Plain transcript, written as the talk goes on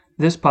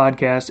This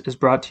podcast is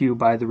brought to you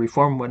by the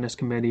Reformed Witness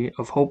Committee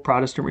of Hope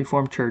Protestant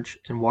Reformed Church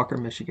in Walker,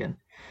 Michigan.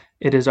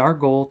 It is our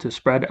goal to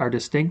spread our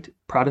distinct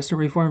Protestant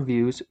Reformed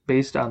views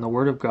based on the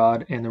Word of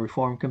God and the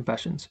Reformed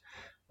Confessions.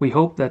 We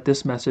hope that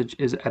this message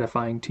is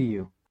edifying to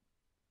you.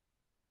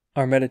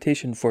 Our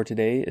meditation for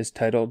today is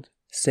titled,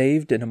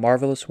 Saved in a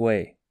Marvelous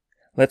Way.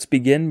 Let's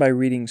begin by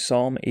reading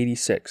Psalm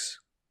 86.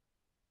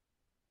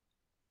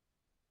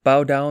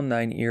 Bow down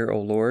thine ear,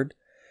 O Lord,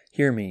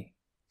 hear me,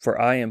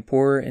 for I am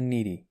poor and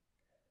needy.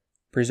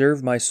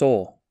 Preserve my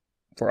soul,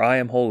 for I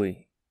am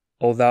holy.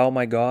 O thou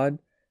my God,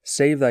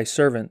 save thy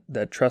servant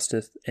that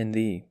trusteth in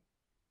thee.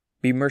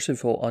 Be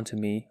merciful unto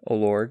me, O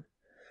Lord,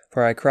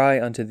 for I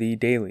cry unto thee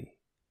daily.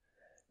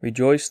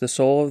 Rejoice the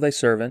soul of thy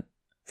servant,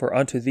 for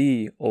unto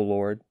thee, O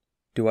Lord,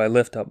 do I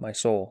lift up my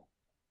soul.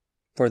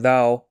 For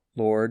thou,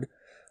 Lord,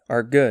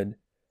 art good,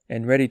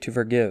 and ready to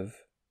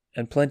forgive,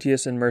 and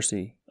plenteous in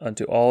mercy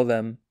unto all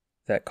them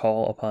that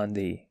call upon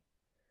thee.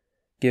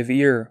 Give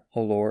ear,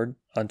 O Lord,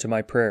 unto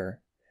my prayer,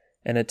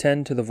 and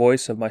attend to the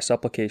voice of my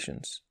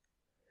supplications.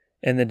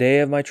 In the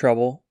day of my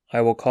trouble I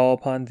will call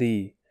upon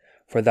thee,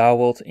 for thou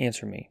wilt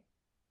answer me.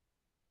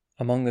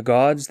 Among the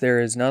gods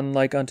there is none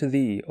like unto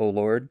thee, O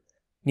Lord,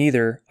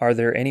 neither are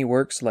there any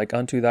works like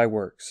unto thy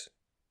works.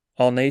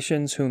 All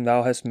nations whom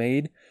thou hast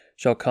made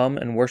shall come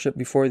and worship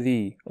before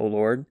thee, O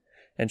Lord,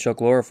 and shall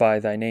glorify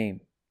thy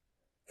name.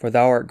 For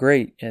thou art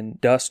great, and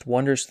dost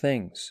wondrous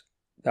things.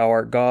 Thou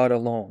art God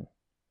alone.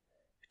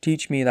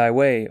 Teach me thy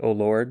way, O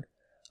Lord.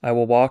 I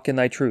will walk in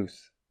thy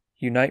truth.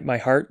 Unite my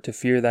heart to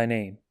fear thy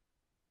name.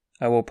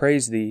 I will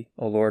praise thee,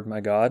 O Lord my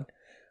God,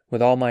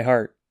 with all my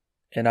heart,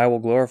 and I will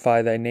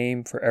glorify thy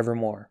name for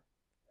evermore.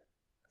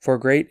 For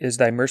great is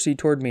thy mercy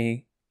toward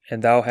me,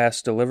 and thou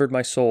hast delivered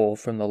my soul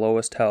from the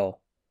lowest hell.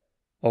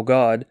 O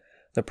God,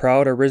 the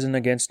proud are risen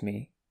against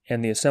me,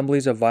 and the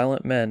assemblies of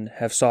violent men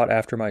have sought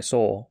after my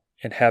soul,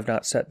 and have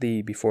not set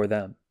thee before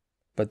them.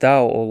 But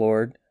thou, O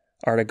Lord,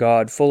 art a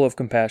God full of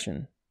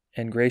compassion,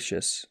 and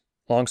gracious,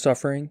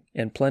 long-suffering,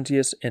 and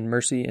plenteous in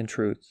mercy and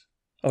truth.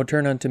 O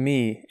turn unto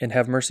me, and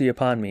have mercy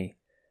upon me.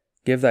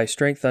 Give thy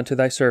strength unto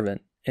thy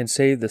servant, and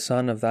save the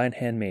son of thine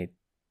handmaid.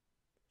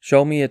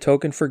 Show me a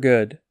token for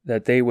good,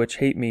 that they which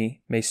hate me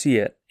may see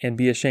it, and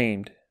be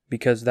ashamed,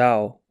 because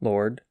thou,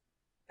 Lord,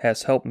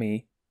 hast helped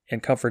me,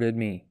 and comforted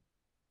me.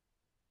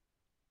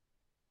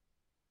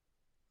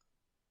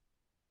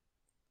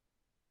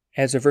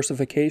 As a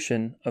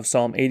versification of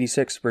Psalm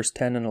 86, verse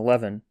 10 and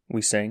 11,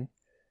 we sing,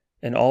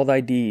 In all thy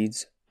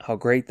deeds, how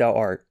great thou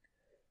art!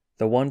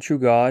 The one true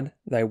God,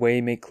 thy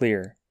way make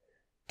clear.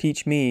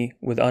 Teach me,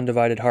 with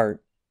undivided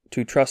heart,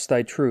 to trust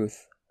thy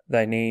truth,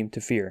 thy name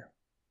to fear.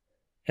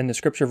 And the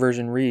Scripture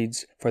version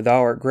reads, For thou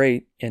art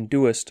great, and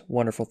doest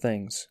wonderful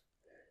things.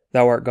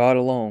 Thou art God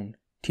alone.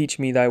 Teach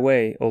me thy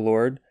way, O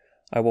Lord.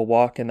 I will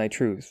walk in thy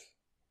truth.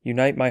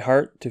 Unite my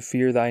heart to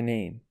fear thy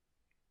name.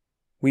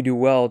 We do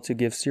well to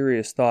give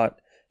serious thought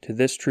to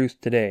this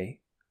truth today,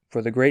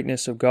 for the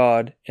greatness of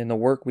God in the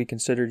work we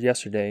considered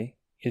yesterday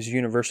is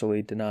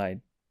universally denied.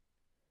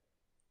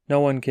 No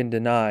one can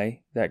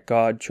deny that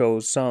God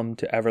chose some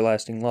to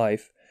everlasting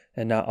life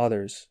and not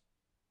others.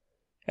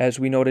 As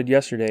we noted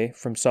yesterday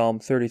from Psalm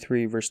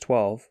 33, verse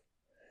 12,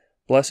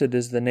 Blessed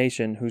is the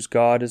nation whose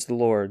God is the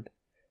Lord,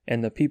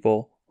 and the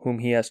people whom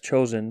he has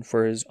chosen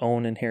for his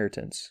own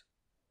inheritance.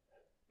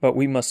 But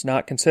we must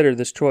not consider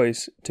this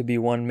choice to be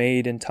one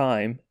made in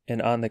time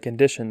and on the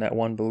condition that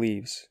one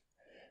believes.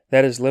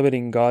 That is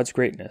limiting God's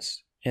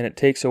greatness, and it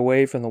takes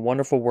away from the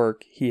wonderful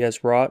work he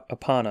has wrought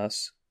upon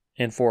us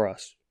and for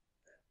us.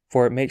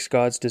 For it makes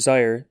God's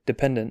desire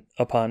dependent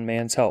upon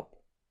man's help.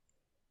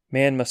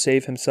 Man must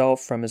save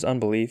himself from his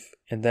unbelief,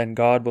 and then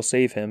God will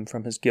save him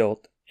from his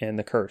guilt and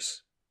the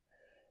curse.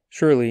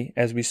 Surely,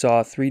 as we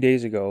saw 3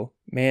 days ago,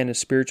 man is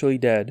spiritually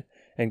dead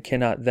and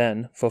cannot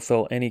then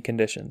fulfill any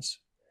conditions.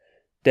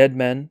 Dead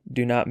men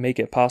do not make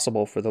it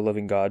possible for the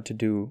living God to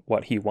do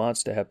what he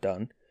wants to have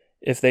done.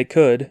 If they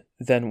could,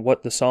 then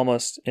what the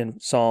psalmist in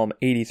Psalm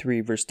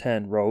 83 verse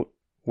 10 wrote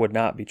would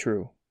not be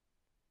true.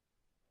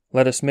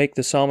 Let us make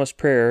the psalmist's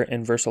prayer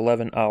in verse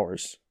 11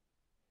 ours.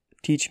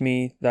 Teach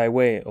me thy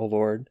way, O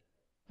Lord.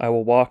 I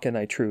will walk in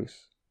thy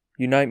truth.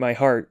 Unite my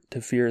heart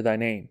to fear thy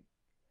name.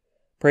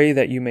 Pray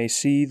that you may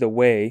see the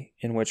way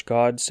in which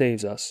God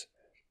saves us,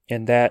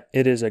 and that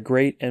it is a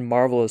great and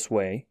marvelous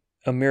way,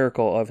 a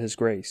miracle of his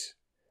grace.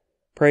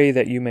 Pray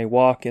that you may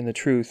walk in the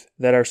truth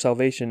that our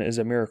salvation is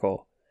a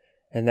miracle,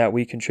 and that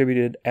we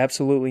contributed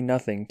absolutely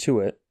nothing to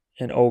it,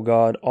 and owe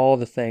God all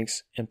the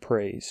thanks and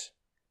praise.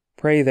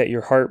 Pray that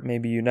your heart may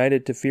be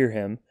united to fear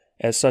him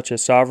as such a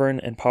sovereign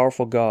and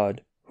powerful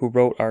God who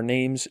wrote our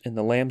names in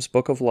the Lamb's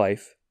Book of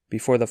Life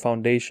before the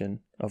foundation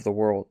of the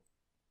world.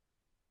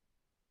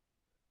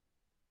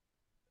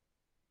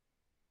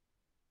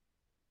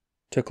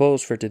 To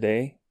close for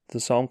today, the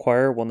Psalm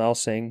Choir will now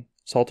sing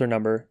Psalter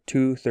number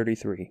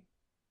 233.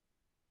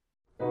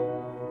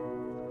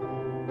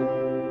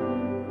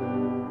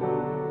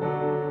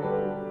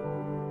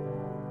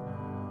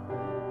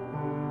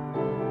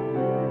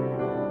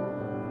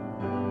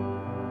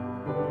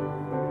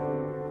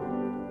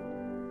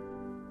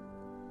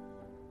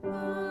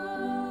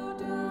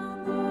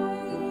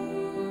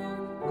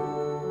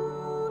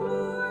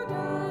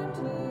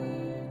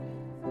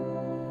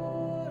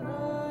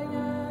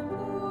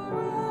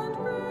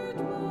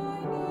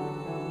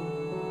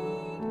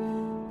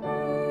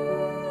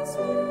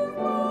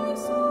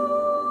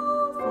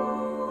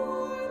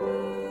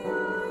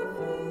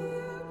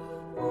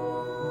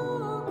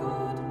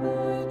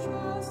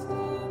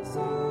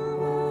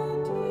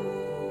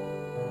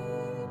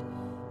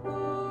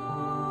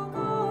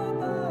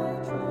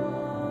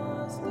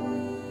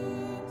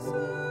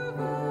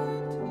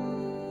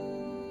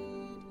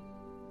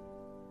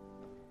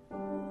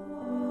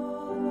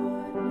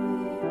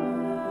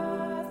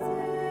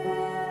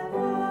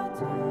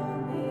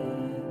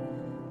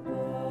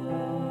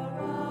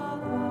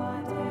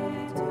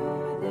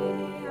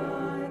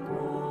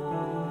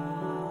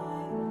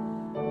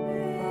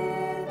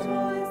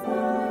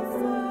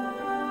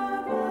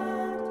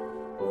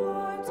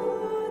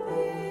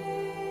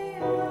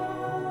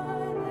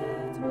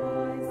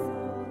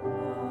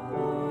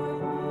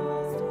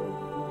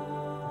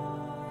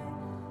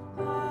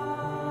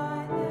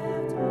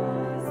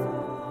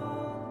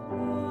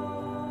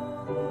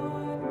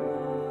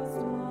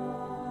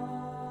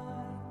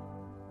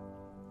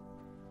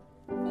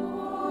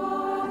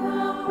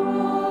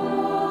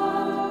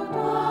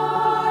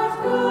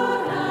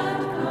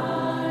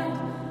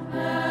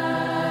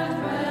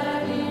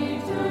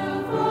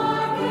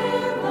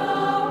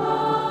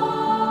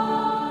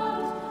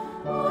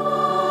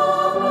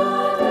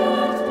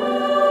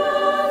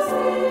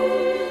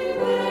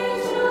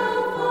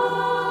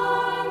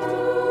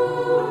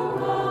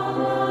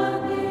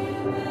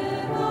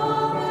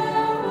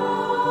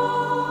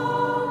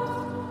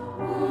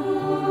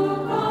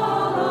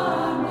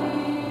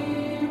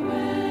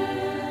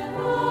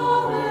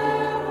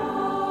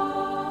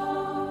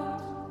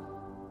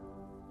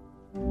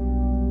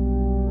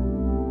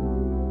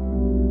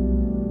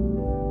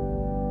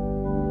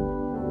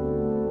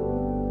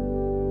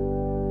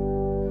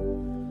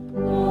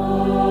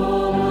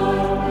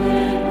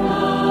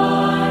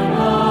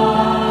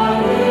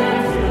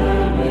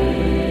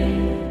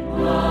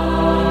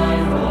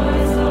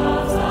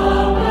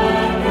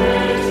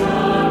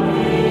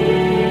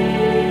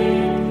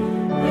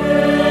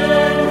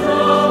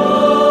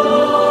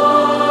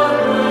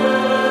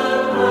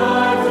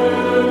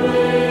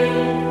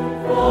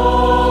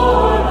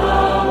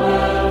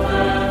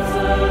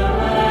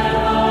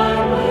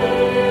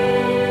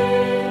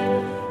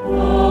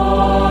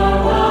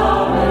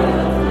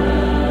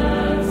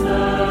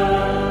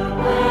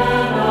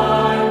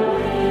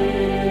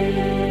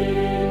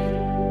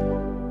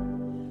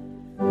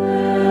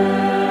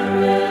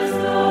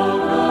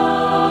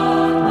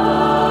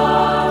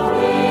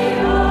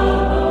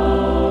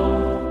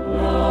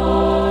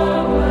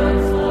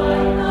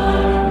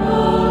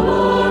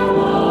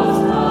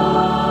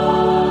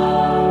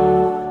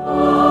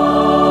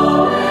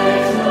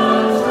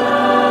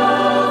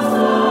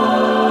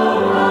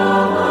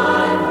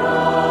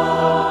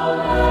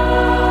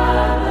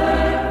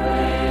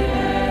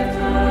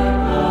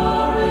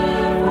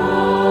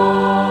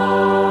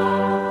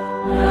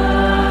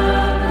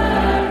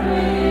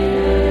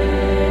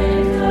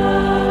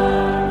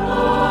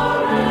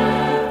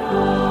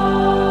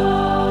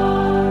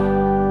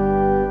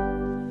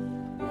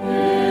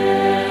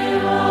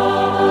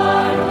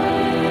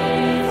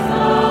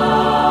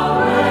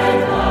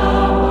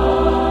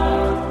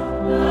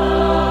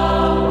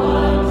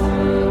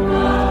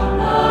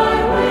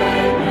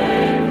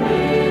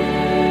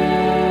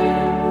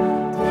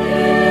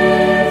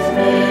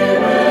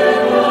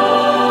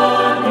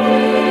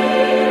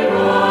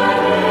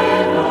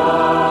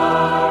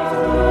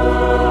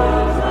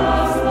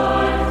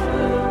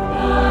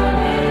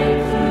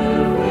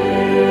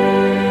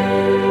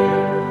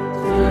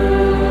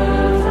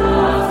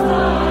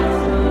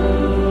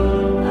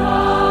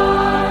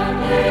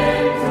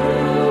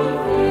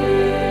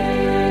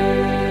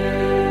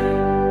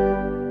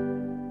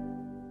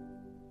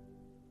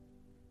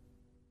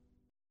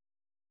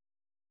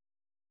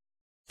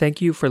 Thank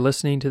you for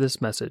listening to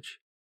this message.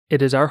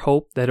 It is our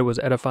hope that it was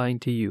edifying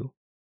to you.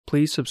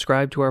 Please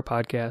subscribe to our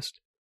podcast.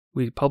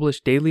 We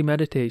publish daily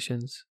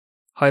meditations,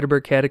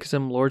 Heidelberg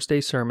Catechism Lord's Day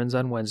sermons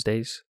on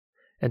Wednesdays,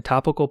 and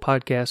topical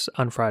podcasts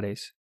on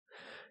Fridays.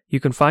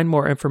 You can find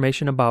more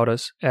information about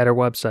us at our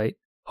website,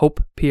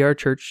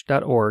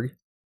 hopeprchurch.org,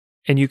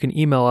 and you can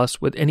email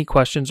us with any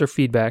questions or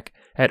feedback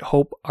at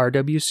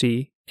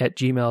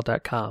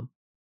hoperwc@gmail.com.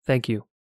 Thank you.